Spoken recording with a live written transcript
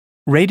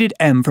Rated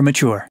M for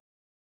mature.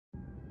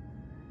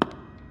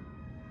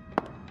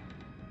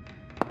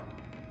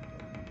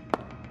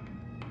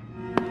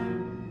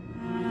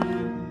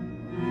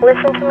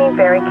 Listen to me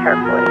very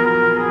carefully.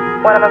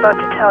 What I'm about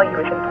to tell you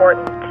is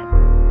important.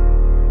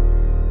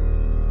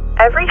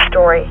 Every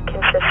story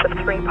consists of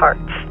 3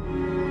 parts.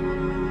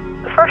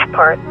 The first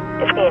part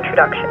is the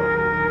introduction.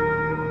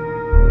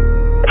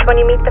 It's when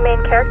you meet the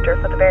main character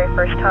for the very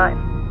first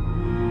time.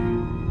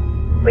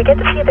 We get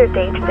to see their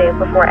day-to-day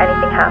before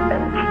anything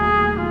happens.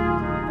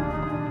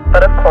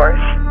 But of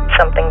course,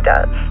 something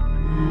does.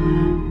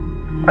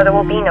 Or there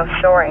will be no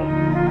story.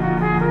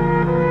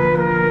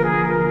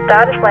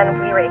 That is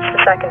when we reach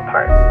the second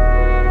part.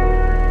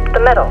 The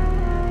middle.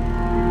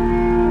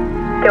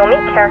 They will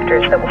meet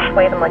characters that will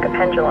sway them like a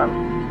pendulum.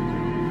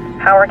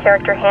 How our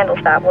character handles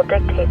that will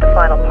dictate the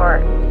final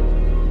part.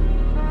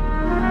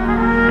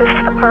 This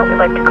is the part we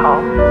like to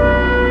call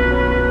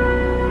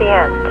the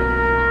end.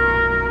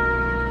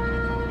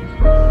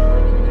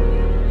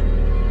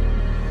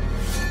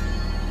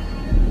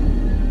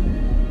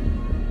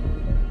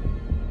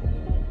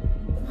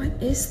 What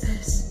is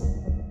this?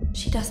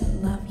 She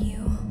doesn't love you.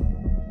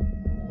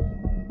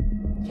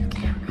 You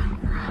can't run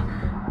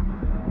forever.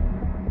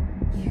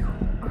 You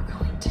are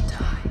going to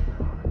die.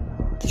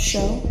 The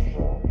show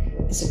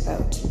is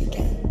about to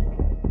begin.